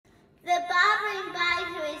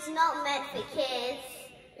it's not meant for kids.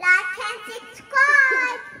 Like and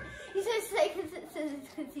subscribe. He's so sick because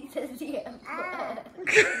he says the F word.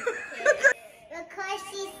 Because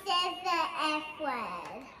she says the F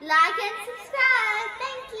word. Like and subscribe.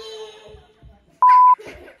 Thank you.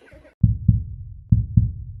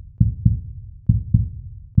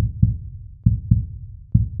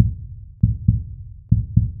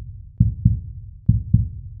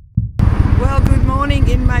 Well, good morning,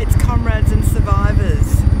 inmates, comrades and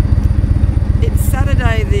survivors. It's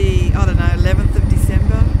Saturday the, 11th of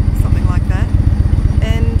December, something like that.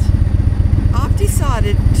 And I've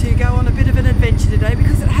decided to go on a bit of an adventure today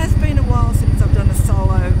because it has been a while since I've done a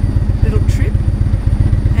solo little trip.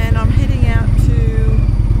 And I'm heading out to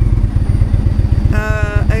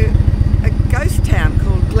a ghost town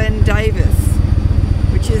called Glen,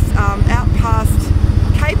 which is out past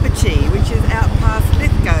Capertee, which is out past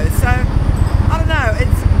Lithgow. So I don't know,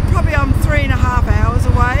 it's probably I'm 3.5 hours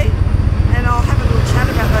away, and I'll have a little chat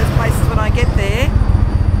about those places when I get there.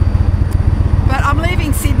 But I'm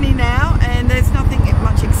leaving Sydney now, and there's nothing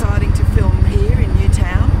much exciting to film here in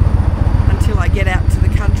Newtown until I get out to the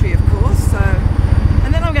country, of course. So,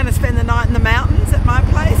 and then I'm going to spend the night in the mountains at my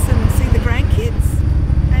place and see the grandkids.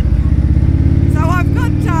 And so I've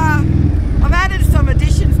added some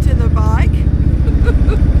additions to the bike,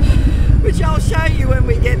 which I'll show you when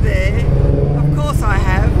we get there. Of course I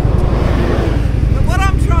have. But what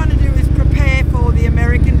I'm trying to do is prepare for the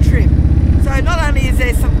American trip. So not only is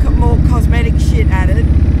there some more cosmetic shit added,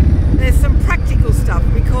 there's some practical stuff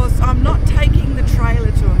because I'm not taking the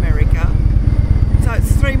trailer to America. So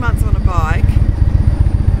it's 3 months on a bike,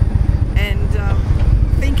 and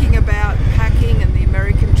thinking about packing and the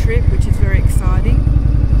American trip, which is very exciting.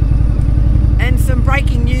 And some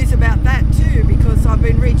breaking news about that too, because I've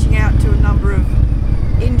been reaching out to a number of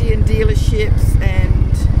Indian dealerships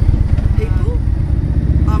and people.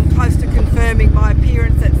 I'm close to confirming my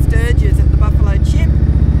appearance at Sturgis at the Buffalo Chip.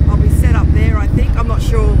 I'll be set up there, I think. I'm not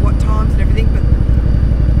sure what times and everything, but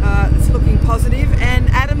it's looking positive. And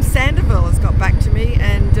Adam Sandoval has got back to me,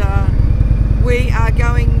 and we are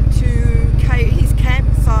going to his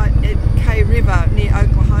campsite at K River near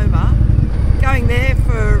Oklahoma. Going there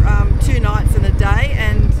for 2 nights and a day,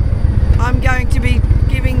 and I'm going to be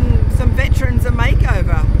giving some veterans a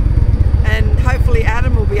makeover, and hopefully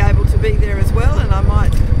Adam will be able to be there as well, and I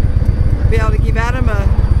might be able to give Adam a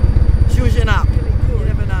zhuzhen up. You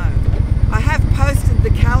never know. I have posted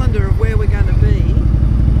the calendar of where we're going to be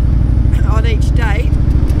on each date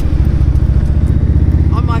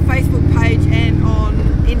on my Facebook page and on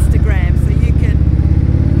Instagram, so you can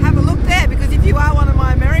have a look there, because if you are one of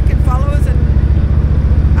my American followers and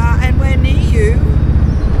we're near you,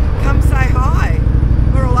 come say hi.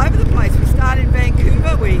 We're all over the place. We start in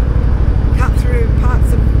Vancouver, we cut through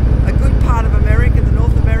a good part of America, the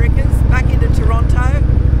North Americas, back into Toronto,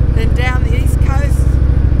 then down the East Coast,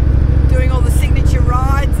 doing all the signature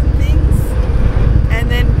rides and things, and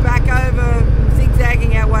then back over,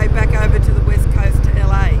 zigzagging our way back over to the West Coast to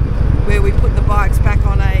LA, where we put the bikes back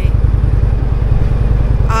on a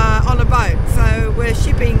boat. So we're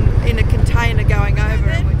shipping in a container going over,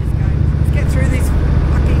 and we're just going, let's get through this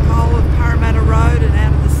fucking hole of Parramatta Road and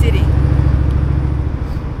out of the city.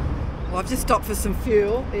 Well, I've just stopped for some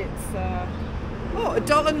fuel. It's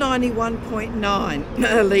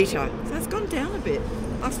 $1.91.9 a litre. So it's gone down a bit.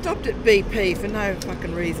 I've stopped at BP for no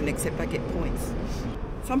fucking reason except I get points.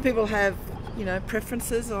 Some people have, you know,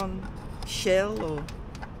 preferences on Shell or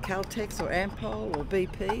Caltex or Ampol or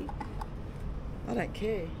BP. I don't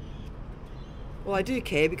care. Well, I do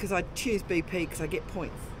care because I choose BP because I get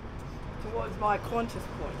points towards my Qantas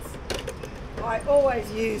points. I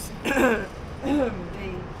always use the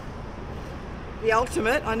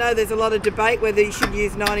ultimate. I know there's a lot of debate whether you should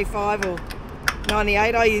use 95 or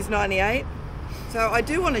 98. I use 98. So I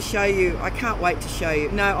do want to show you. I can't wait to show you.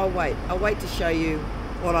 No, I'll wait. I'll wait to show you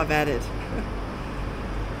what I've added.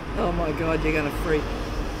 Oh my God, you're going to freak.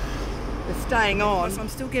 It's staying on. I'm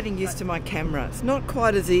still getting used to my camera. It's not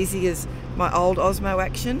quite as easy as my old Osmo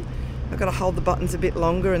Action. I've got to hold the buttons a bit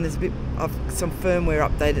longer, and there's a bit of some firmware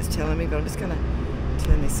update it's telling me, but I'm just going to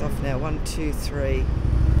turn this off now. 1, 2, 3.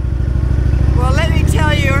 Well, let me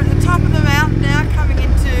tell you, we're at the top of the mountain now, coming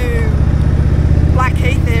into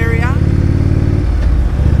Blackheath area.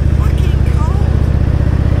 Fucking cold.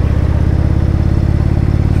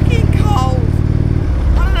 Fucking cold.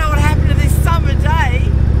 I don't know what happened to this summer day.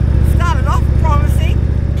 Started off promising.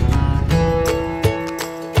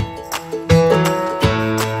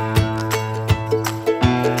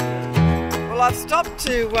 Well, I've stopped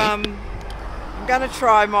to, I'm going to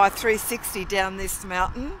try my 360 down this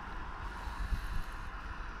mountain.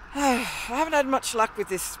 I haven't had much luck with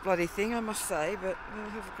this bloody thing, I must say, but we'll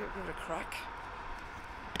have a bit of a crack.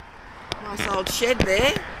 Nice old shed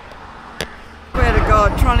there. Swear to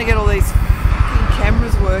God, trying to get all these fucking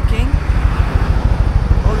cameras working.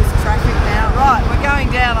 All this traffic now. Right, we're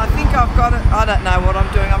going down. I think I've got it. I don't know what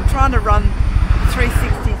I'm doing. I'm trying to run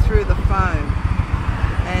 360 through the phone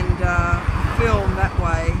and film that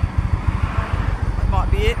way. That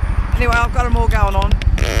might be it. Anyway, I've got them all going on.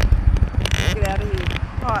 Get out of here.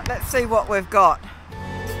 Right, let's see what we've got.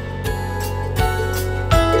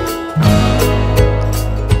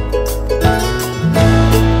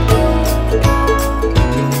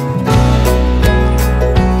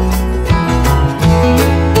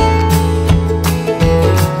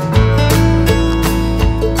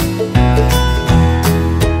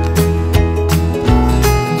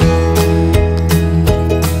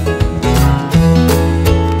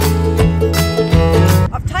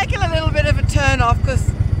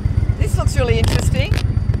 Because this looks really interesting.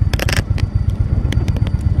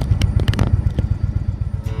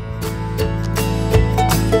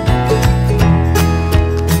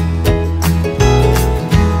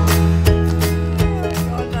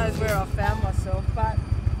 God knows where I found myself, but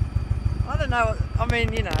I don't know. I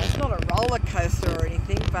mean, you know, it's not a roller coaster or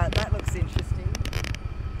anything, but that looks interesting.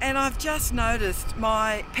 And I've just noticed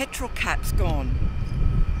my petrol cap's gone.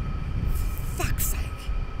 Fuck's sake.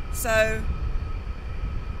 So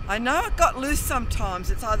I know it got loose sometimes.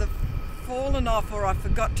 It's either fallen off or I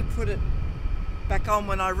forgot to put it back on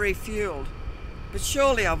when I refueled. But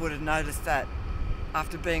surely I would have noticed that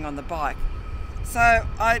after being on the bike. So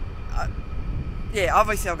yeah,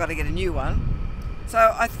 obviously I've got to get a new one. So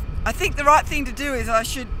I think the right thing to do is I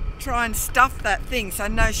should try and stuff that thing so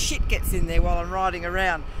no shit gets in there while I'm riding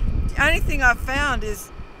around. The only thing I've found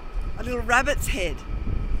is a little rabbit's head.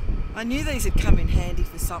 I knew these would come in handy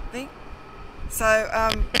for something. So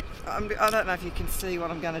I don't know if you can see what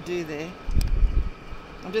I'm going to do there.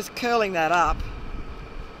 I'm just curling that up.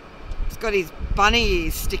 It's got his bunny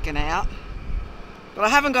ears sticking out. But I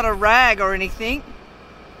haven't got a rag or anything.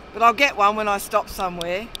 But I'll get one when I stop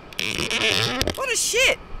somewhere. What a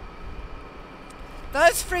shit!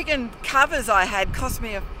 Those friggin' covers I had cost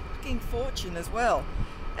me a fucking fortune as well.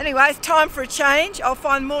 Anyway, it's time for a change. I'll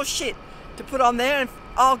find more shit to put on there and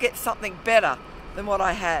I'll get something better than what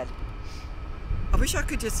I had. I wish I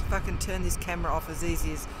could just fucking turn this camera off as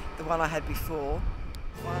easy as the one I had before.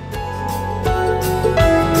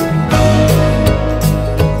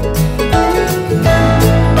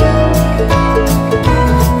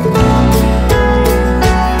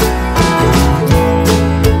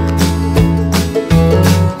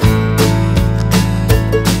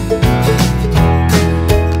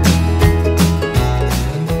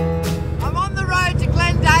 I'm on the road to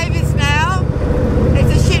Glen now.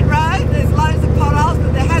 It's a shit road. There's loads of potholes,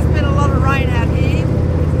 but there has been a lot of rain out here.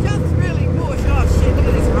 It's just really bush. Oh shit, look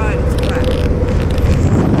at this road. It's crap.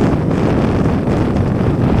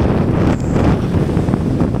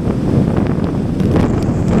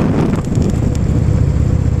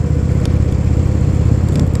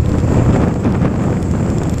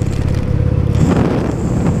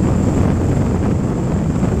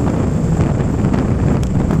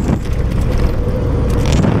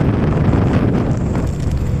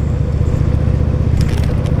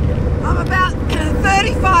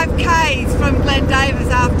 K's from Glen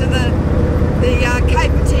after the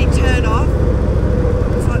Capertee turn off.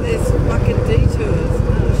 It's like there's fucking detours.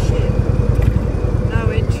 Oh shit. No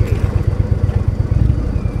entry.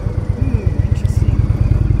 Interesting.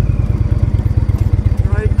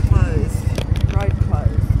 Road closed. Road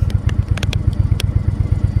closed.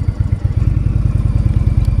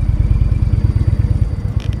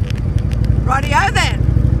 Rightio then.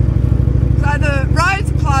 So the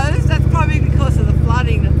road's closed. That's probably because of the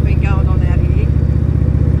flooding that's been going on out here.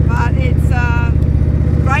 But it's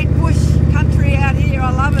great bush country out here.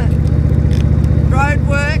 I love it.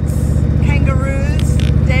 Roadworks, kangaroos,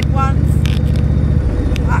 dead ones.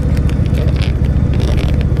 Fuck.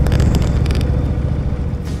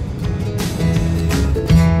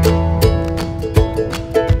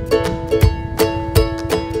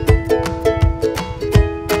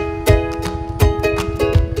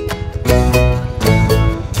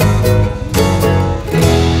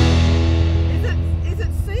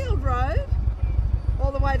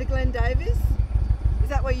 Is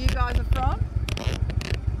that where you guys are from?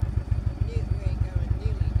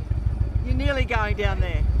 You're nearly going down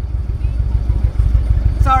there.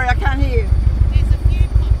 Sorry, I can't hear you. There's a few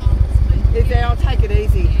potholes. Is there? I'll take it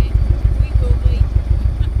easy. Yeah, we will be.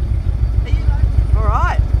 Are you local? All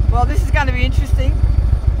right. Well, this is going to be interesting.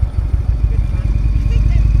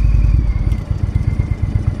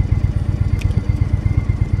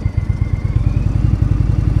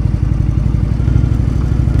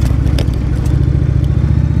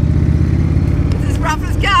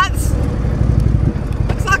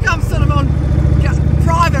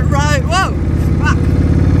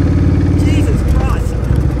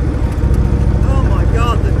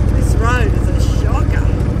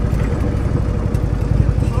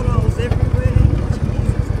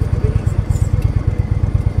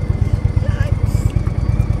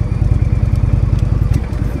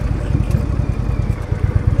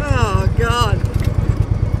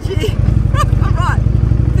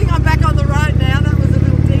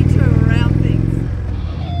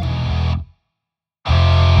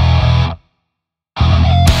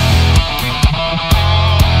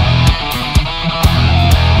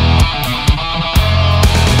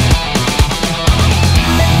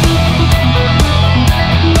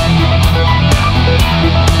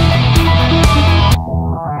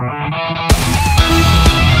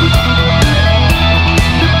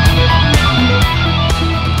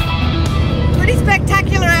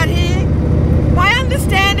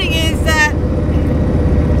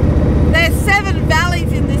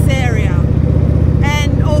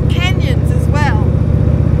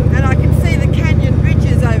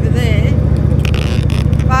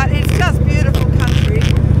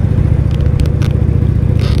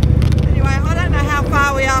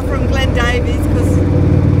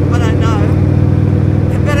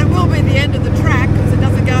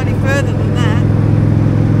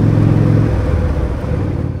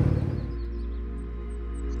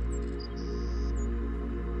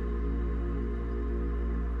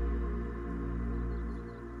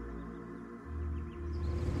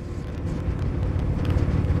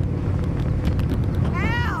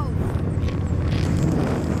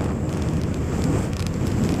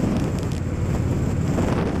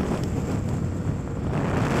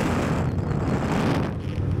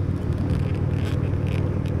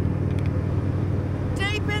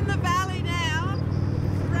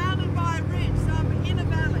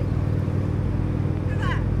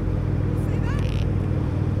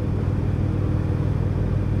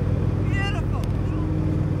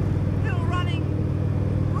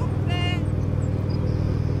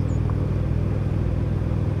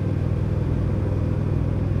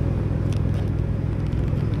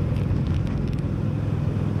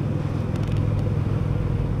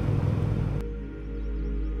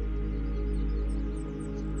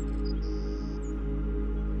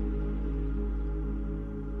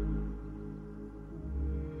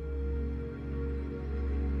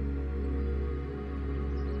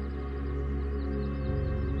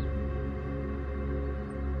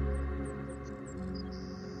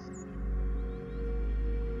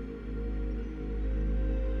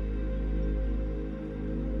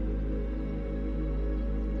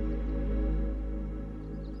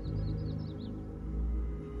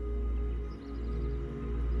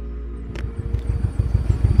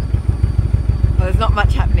 not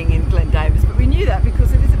much happening in Glen Davis, but we knew that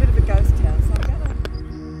because it is a bit of a ghost town. So I'm gonna...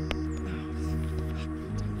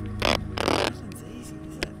 Nothing's easy,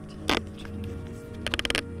 is it?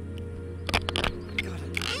 Got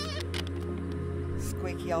it.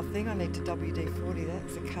 Squeaky old thing. I need to WD-40 that.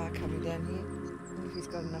 There's a car coming down here. I wonder if he's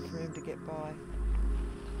got enough room to get by.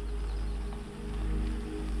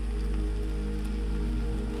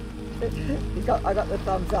 I got the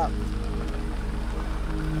thumbs up.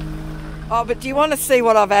 Oh, but do you want to see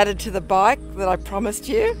what I've added to the bike that I promised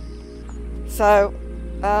you? So,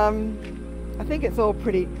 I think it's all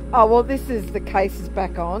pretty... Oh, well, this is the cases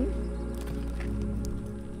back on.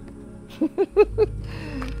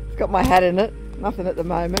 It's got my hat in it. Nothing at the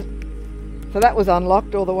moment. So that was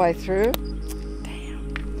unlocked all the way through.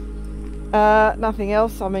 Damn. Nothing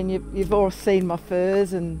else. I mean, you've all seen my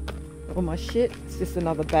furs and all my shit. It's just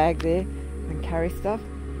another bag there and carry stuff.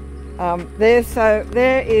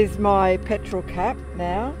 There is my petrol cap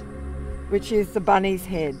now, which is the bunny's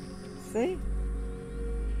head. See?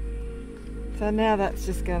 So now that's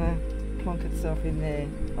just gonna plonk itself in there.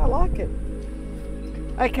 I like it.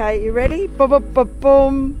 Okay, you ready? Boom, boom, boom,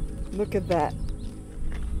 boom. Look at that.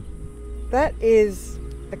 That is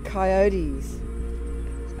a coyote's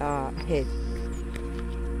head.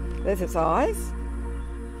 There's its eyes,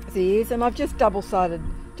 its ears, and I've just double-sided,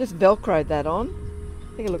 just velcroed that on.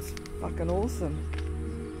 I think it looks fucking awesome.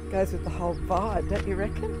 Goes with the whole vibe, don't you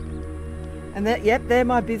reckon? And that, yep, they're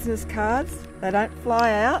my business cards. They don't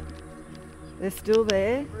fly out. They're still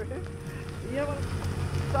there.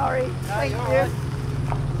 Sorry, thank you. Right.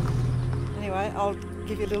 Anyway, I'll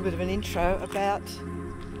give you a little bit of an intro about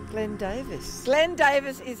Glen Davis. Glen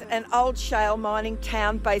Davis is an old shale mining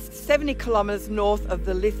town based 70 kilometres north of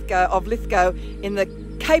Lithgow in the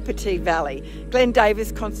Capertee Valley. Glen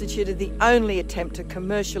Davis constituted the only attempt to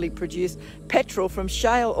commercially produce petrol from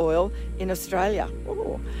shale oil in Australia.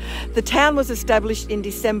 Ooh. The town was established in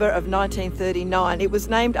December of 1939. It was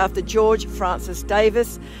named after George Francis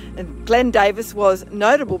Davis, and Glen Davis was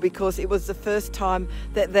notable because it was the first time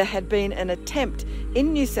that there had been an attempt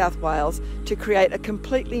in New South Wales to create a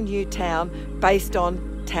completely new town based on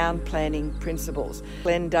town planning principles.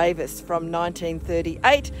 Glen Davis, from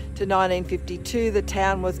 1938 to 1952, the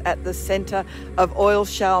town was at the centre of oil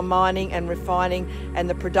shale mining and refining and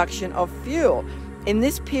the production of fuel. In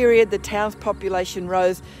this period, the town's population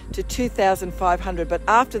rose to 2,500, but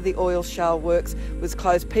after the oil shale works was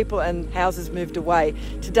closed, people and houses moved away.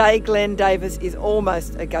 Today, Glen Davis is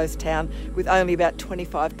almost a ghost town, with only about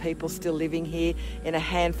 25 people still living here in a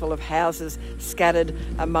handful of houses scattered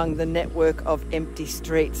among the network of empty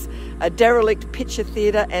streets. A derelict picture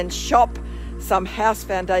theatre and shop, some house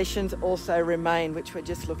foundations also remain, which we're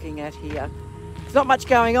just looking at here. There's not much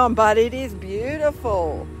going on, but it is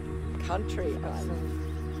beautiful. Country. Got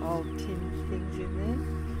some old tin things in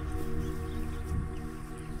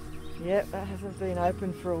there. Yep, that hasn't been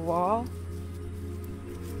open for a while.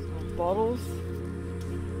 Old bottles.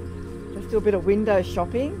 Let's do a bit of window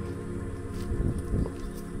shopping.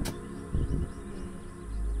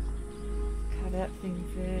 Cut out things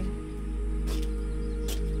there.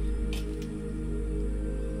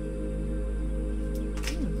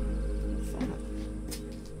 What's that?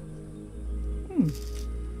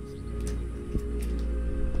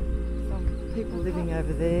 People living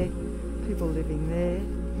over there, people living there,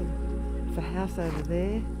 there's a house over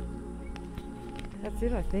there. That's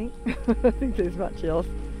it, I think. I don't think there's much else.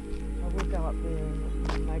 I will go up there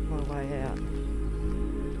and make my way out.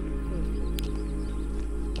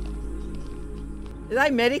 Are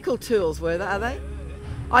they medical tools, are they?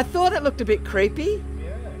 I thought it looked a bit creepy.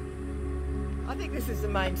 I think this is the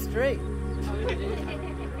main street.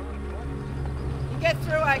 You get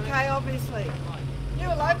through okay, obviously. You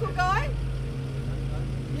a local guy?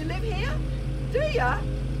 You live here? Do ya?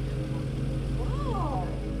 Wow.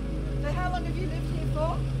 So how long have you lived here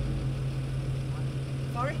for?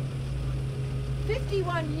 Sorry?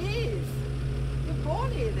 51 years. You're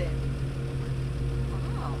born here then?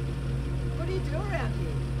 Wow. What do you do around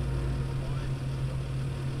here?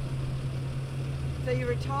 So you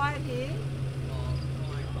retired here?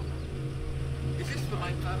 Is this the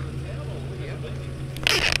main part of the town or here?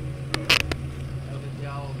 The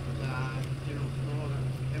old general store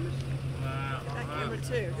that camera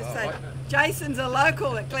too. Just say, Jason's a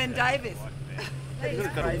local at Glen Davis.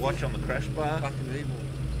 You've got a watch on the crash bar. fucking evil.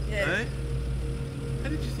 Yeah. Eh? How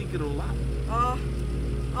did you think it all up? Oh,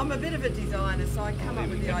 I'm a bit of a designer, so I come up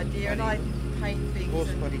with the idea and I paint things. Horse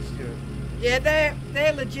And, body stirrup. yeah,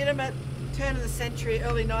 they're legitimate turn of the century,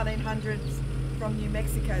 early 1900s from New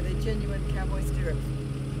Mexico. They're genuine cowboy stirrups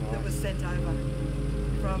that was sent over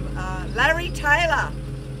from Larry Taylor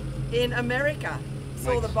in America.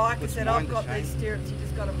 saw the biker puts said, mind I've to got shame. these stirrups, you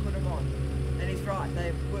just got to put them on. And he's right,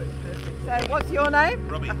 they work perfect. So what's your name?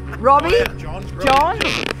 Robbie. Robbie? John. John?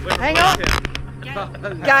 Hang on.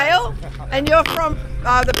 Gail? And you're from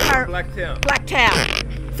the Blacktown.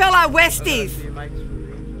 Blacktown. Fellow Westies.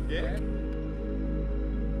 Yeah.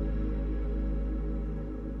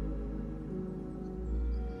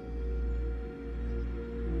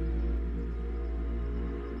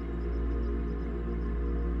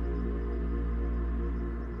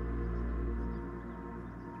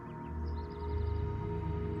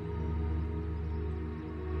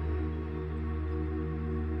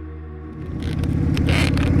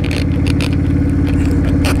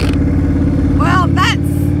 Well, that's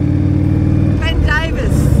Glen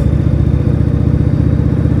Davis.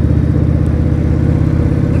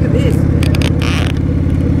 Look at this.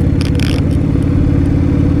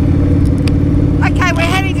 Okay, we're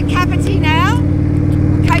heading to Capertee now.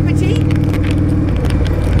 Capertee.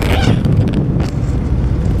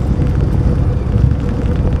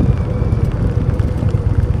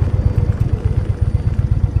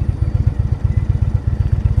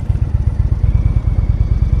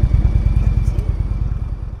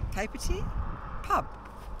 Capertee pub.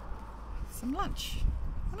 Some lunch.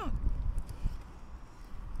 Why not?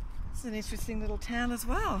 It's an interesting little town as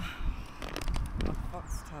well. My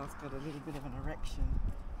foxtail's got a little bit of an erection.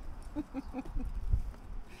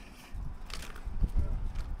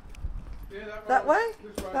 That way?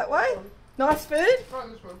 That way? Nice food? Try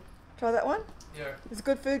this one. Try that one? Yeah. Is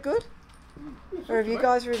good food good? Where have you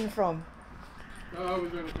guys ridden from? No, I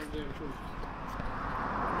was going to come down first.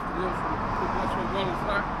 That's what one is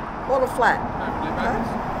flat. Water Flat.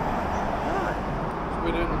 So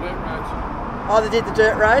we're doing the dirt roads. Oh, they did the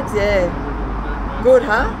dirt roads? Yeah. Yeah. Good,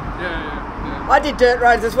 huh? Yeah. I did dirt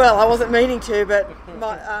roads as well. I wasn't meaning to, but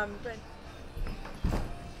my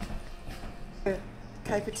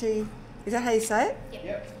Capertee. Is that how you say it?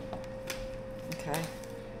 Yep. Okay.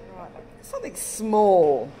 Right. Something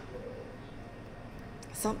small.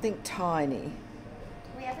 Something tiny.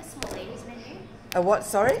 We have a small eaters menu. A what?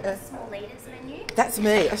 Sorry. Small eaters menu. That's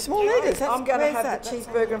me. A small eaters. I'm going to have the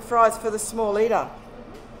cheeseburger and fries for the small eater,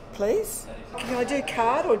 please. Can I do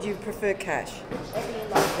card or do you prefer cash?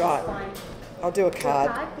 Right. I'll do a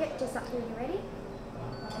card. Yep, just up here when you're ready.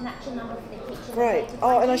 And that's your number for the kitchen. Great.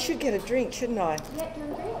 Oh, and I should get a drink, shouldn't I? Yep, do you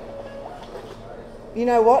want a drink? You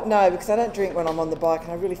know what? No, because I don't drink when I'm on the bike,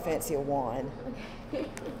 and I really fancy a wine. And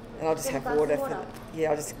I'll just have water for.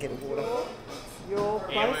 Yeah, I'll just get a water. Your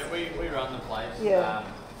place? Yeah, we run the place. Yeah.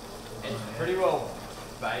 It's pretty well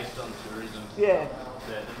based on tourism. Yeah.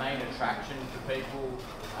 The main attraction for people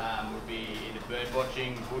would be either bird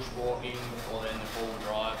watching, bushwalking, or then the full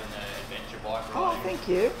drive and the adventure bike Oh, riding. thank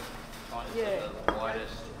you. Kind of Yeah. the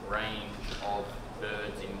widest range of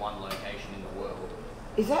birds in one location in the world.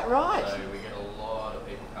 Is that right? So we get a lot of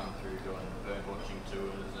people come through doing bird watching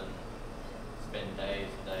tours and spend days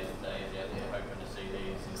and days and days out there hoping to see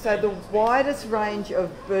these. So the widest range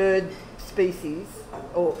of bird species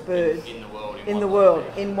or birds in the world,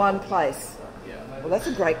 in one place. Yeah. Well, that's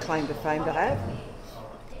a great claim to fame to have.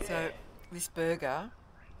 So this burger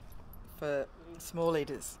for small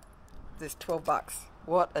eaters, there's $12.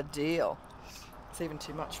 What a deal! It's even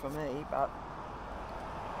too much for me, but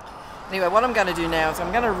anyway, what I'm going to do now is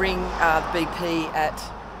I'm going to ring the BP at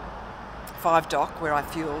 5 Dock where I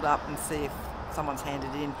fueled up and see if someone's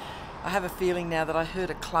handed in. I have a feeling now that I heard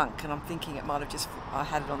a clunk and I'm thinking it might have just, I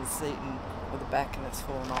had it on the seat or the back and it's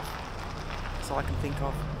fallen off. That's all I can think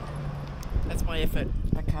of. That's my effort.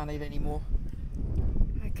 I can't eat anymore.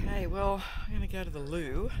 Okay, well, I'm going to go to the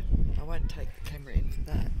loo. I won't take the camera in for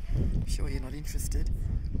that. I'm sure you're not interested.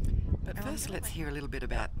 But first let's hear a little bit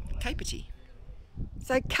about Capertee.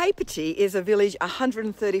 So Capertee is a village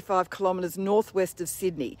 135 kilometres northwest of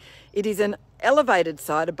Sydney. It is an elevated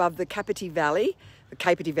site above the Capertee Valley.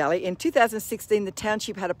 In 2016, the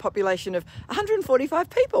township had a population of 145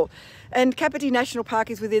 people. And Capertee National Park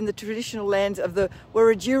is within the traditional lands of the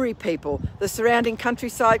Wiradjuri people. The surrounding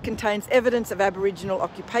countryside contains evidence of Aboriginal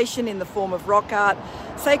occupation in the form of rock art,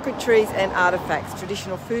 sacred trees and artefacts.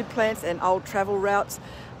 Traditional food plants and old travel routes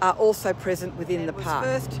are also present within the park. It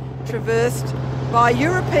was first traversed by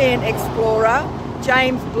European explorer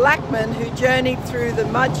James Blackman, who journeyed through the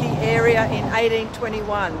Mudgee area in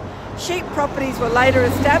 1821. Sheep properties were later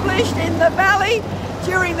established in the valley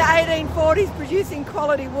during the 1840s, producing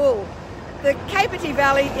quality wool. The Capertee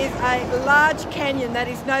Valley is a large canyon that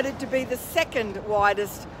is noted to be the second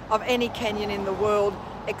widest of any canyon in the world,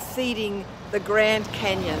 exceeding the Grand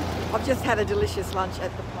Canyon. I've just had a delicious lunch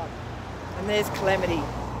at the pub, and there's Calamity.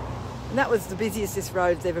 And that was the busiest this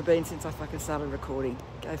road's ever been since I fucking started recording.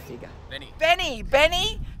 Go figure.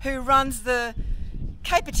 Benny, who runs the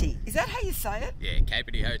Capertee. Is that how you say it? Yeah,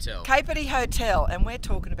 Capertee Hotel. Capertee Hotel, and we're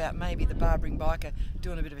talking about maybe the Barbering Biker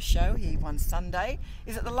doing a bit of a show here one Sunday.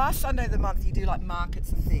 Is it the last Sunday of the month you do like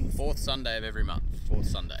markets and things? Fourth Sunday of every month. Fourth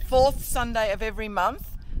Sunday. Fourth Sunday of every month.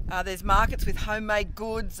 There's markets with homemade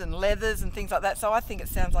goods and leathers and things like that. So I think it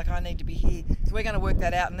sounds like I need to be here. So we're going to work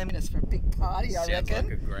that out, and then it's for a big party, I reckon. Sounds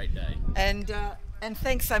like a great day. And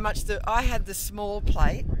thanks so much. I had the small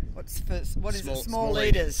plate. What is it? Small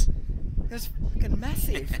leaders. It was fucking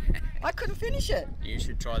massive. I couldn't finish it. You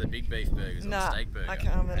should try the big beef burgers or the steak burger.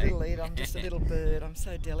 I'm a little eater. I'm just a little bird. I'm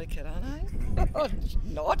so delicate, aren't I?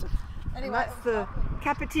 Not. Anyway, that's the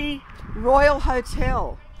Capertee Royal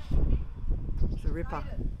Hotel. It's a ripper.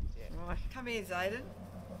 Right. Come here, Zayden,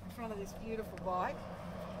 in front of this beautiful bike.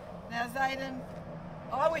 Now, Zayden,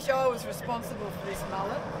 I wish I was responsible for this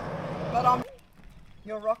mullet, but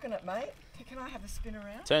you're rocking it, mate. Can I have a spin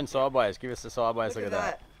around? Turn sideways. Give us a sideways look at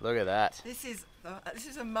that. Look at that. This is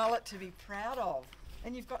a mullet to be proud of.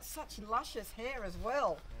 And you've got such luscious hair as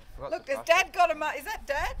well. Look, has Dad got a mullet? Is that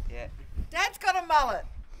Dad? Yeah. Dad's got a mullet.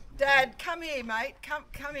 Dad, come here, mate. Come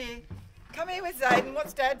here. Come here with Zayden.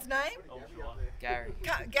 What's Dad's name? Gary.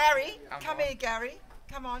 Gary. Come here, Gary.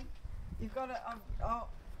 Come on. You've got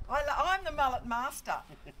I'm the mullet master.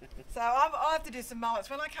 So I have to do some mullets.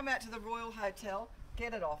 When I come out to the Royal Hotel,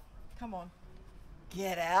 get it off. Come on.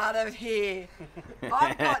 Get out of here.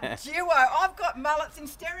 I've got duo. I've got mullets in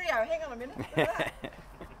stereo. Hang on a minute. Look at that.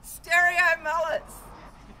 Stereo mullets.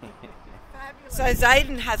 Fabulous. So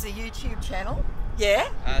Zayden has a YouTube channel. Yeah?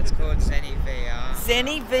 It's called Zenny VR.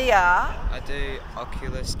 Zenny VR. I do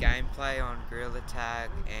Oculus gameplay on Gorilla Tag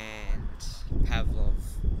and Pavlov.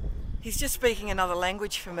 He's just speaking another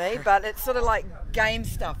language for me, but it's sort of like game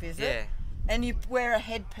stuff, is it? Yeah. And you wear a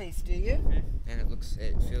headpiece, do you? And it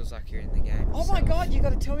feels like you're in the game. Oh my God, you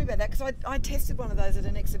got to tell me about that, because I tested one of those at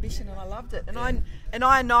an exhibition and I loved it. And I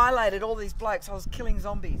annihilated all these blokes. I was killing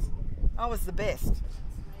zombies. I was the best.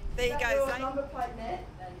 There you go, Zane. Number plate there?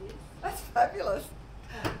 That is. That's fabulous.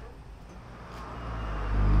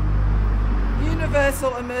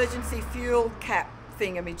 Universal emergency fuel cap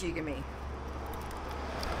thingamajigamy.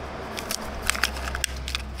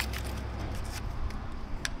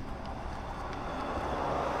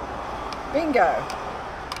 Bingo.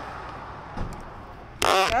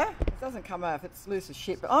 Yeah, it doesn't come off, it's loose as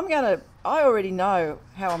shit, but I already know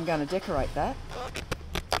how I'm going to decorate that.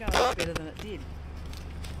 It's going to look better than it did.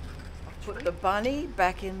 I'll put the bunny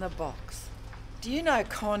back in the box. Do you know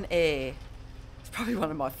Con Air? It's probably one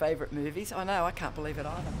of my favourite movies. I know, I can't believe it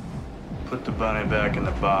either. Put the bunny back in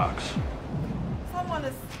the box. Someone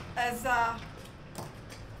as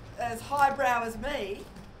highbrow as me,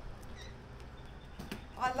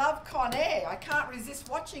 I love Con Air. I can't resist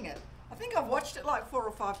watching it. I think I've watched it like 4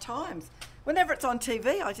 or 5 times. Whenever it's on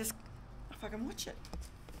TV, I fucking watch it.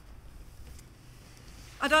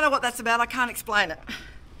 I don't know what that's about. I can't explain it.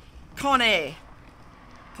 Con Air.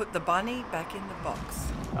 Put the bunny back in the box.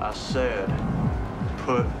 I said,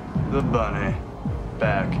 put the bunny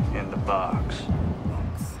back in the box.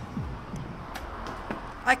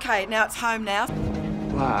 Okay, now it's home now.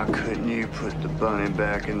 Why couldn't you put the bunny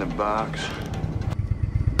back in the box?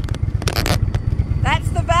 That's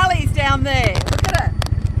the valleys down there. Look at it.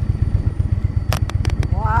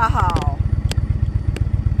 Wow.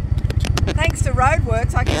 Thanks to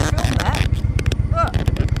roadworks, I can film that. Look.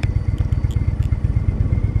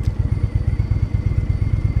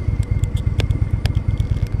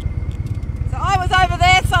 So I was over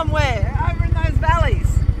there somewhere, over in those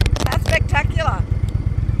valleys. That's spectacular.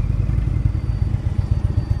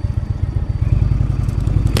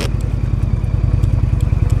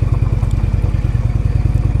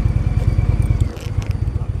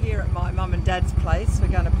 Dad's place. We're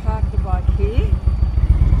going to park the bike here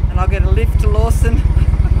and I'll get a lift to Lawson. They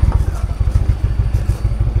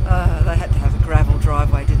had to have a gravel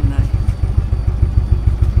driveway, didn't they?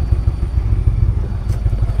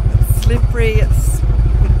 It's slippery, it's...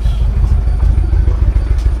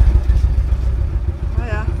 Oh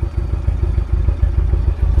yeah.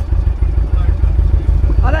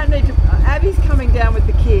 I don't need to... Abby's coming down with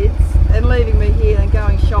the kids and leaving me here and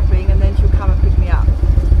going shopping, and then she'll come and pick me up.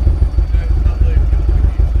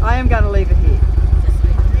 I am going to leave it here.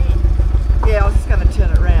 Yeah, I was just going to turn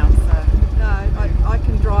it round. So no, I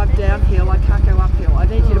can drive downhill. I can't go uphill. I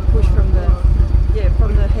need you to push from the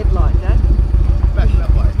headlight, Dad. Back that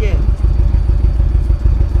way. Yeah.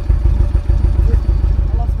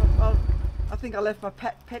 I think I left my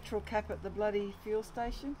petrol cap at the bloody fuel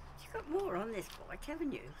station. You've got more on this bike,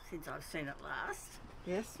 haven't you, since I've seen it last?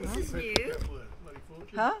 Yes. This is new.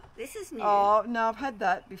 Huh? This is new. Oh, no, I've had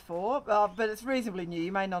that before, but it's reasonably new.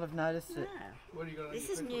 You may not have noticed it. What do you got on This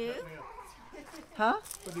your is petrol new. cap now? Huh?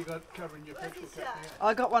 What do you got covering your petrol cap now?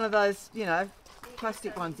 I got one of those, you know,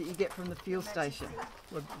 plastic ones that you get from the fuel station.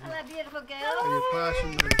 Hello, beautiful girl. Are you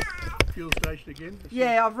passing the fuel station again?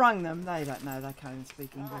 Yeah, I've rung them. They don't know. They can't even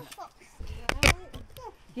speak English.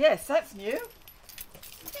 Yes, that's new.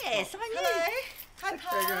 Yes, I know.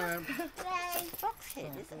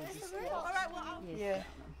 Boxhead, isn't it? All right, well, Yeah.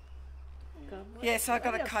 Yes, I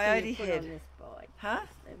got a coyote head. Huh?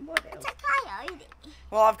 What else? it's a coyote.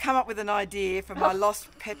 Well, I've come up with an idea for my lost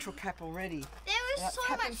petrol cap already. There That was so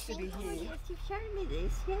happens much to be things. here. Yes, you've shown me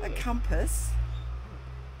this. A Yeah. compass.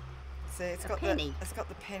 See, it's A got penny. it's got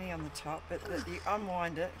the penny on the top, but you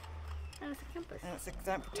unwind it, Oh, it's a compass. and it's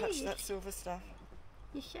don't touch that silver stuff.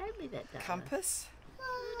 You showed me that. Dana. Compass.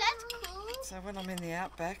 Oh, that's cool. So when I'm in the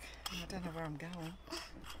outback, I don't know where I'm going.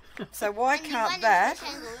 So why And you can't went that into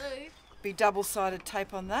the kangaroo. be double-sided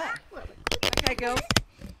tape on that? Okay, girls.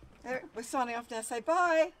 We're signing off now. Say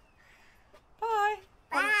bye. Bye.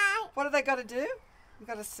 Bye. What have they got to do? You've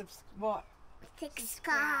got to what?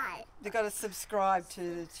 Subscribe. They've got to subscribe to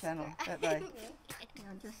the channel, don't they? I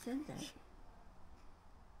just said that.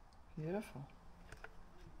 Beautiful.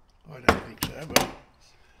 I don't think so, but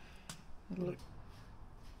Look.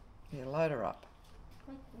 Yeah, load her up.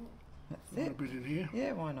 That's a little it. bit in here.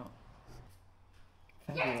 Yeah, why not?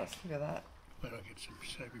 Fabulous. Look at that. Wait, I get some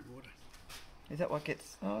soapy water. Is that what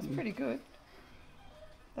gets... Oh, it's pretty good.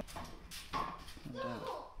 And,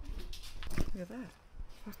 look at that.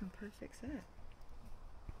 Fucking perfect set.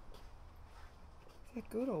 Is that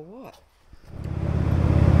good or what?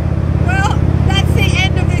 Well, that's the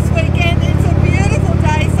end of this weekend. It's a beautiful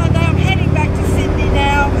day, Sunday. I'm heading back to Sydney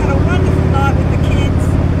now. I've had a wonderful night with the kids.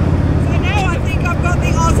 So now I think I've got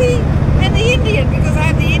the Aussie and the Indian, because I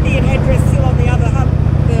have the Indian headdress still on the other hub,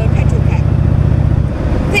 the petrol cap.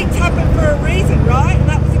 Things happen for a reason, right? And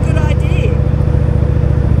that was a good idea.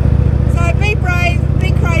 So be brave,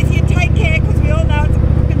 be crazy, and take care, because we all know it's a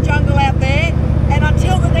fucking jungle out there. And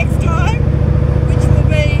until the next time, which will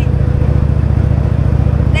be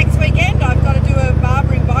next weekend, I've got to do a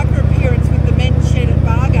barbering biker appearance with the men's shed at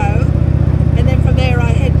Bargo. And then from there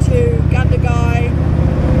I head to Gundagai,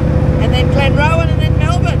 and then Glenrowan, and then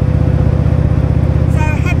Melbourne. So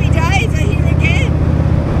happy days are here again.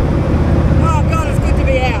 Oh God, it's good to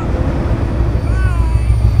be out. Bye.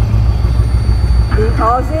 The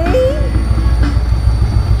Aussie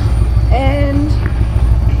and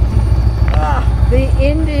the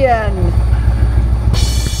Indian.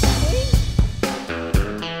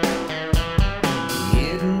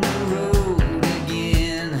 Hitting the road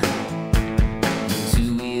again, two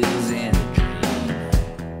wheels and a dream.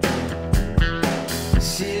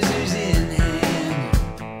 Scissors in hand,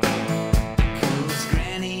 coolest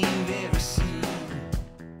granny you've ever seen.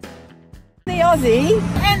 The Aussie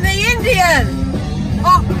and the Indian.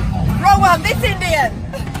 Oh, wrong one, this Indian.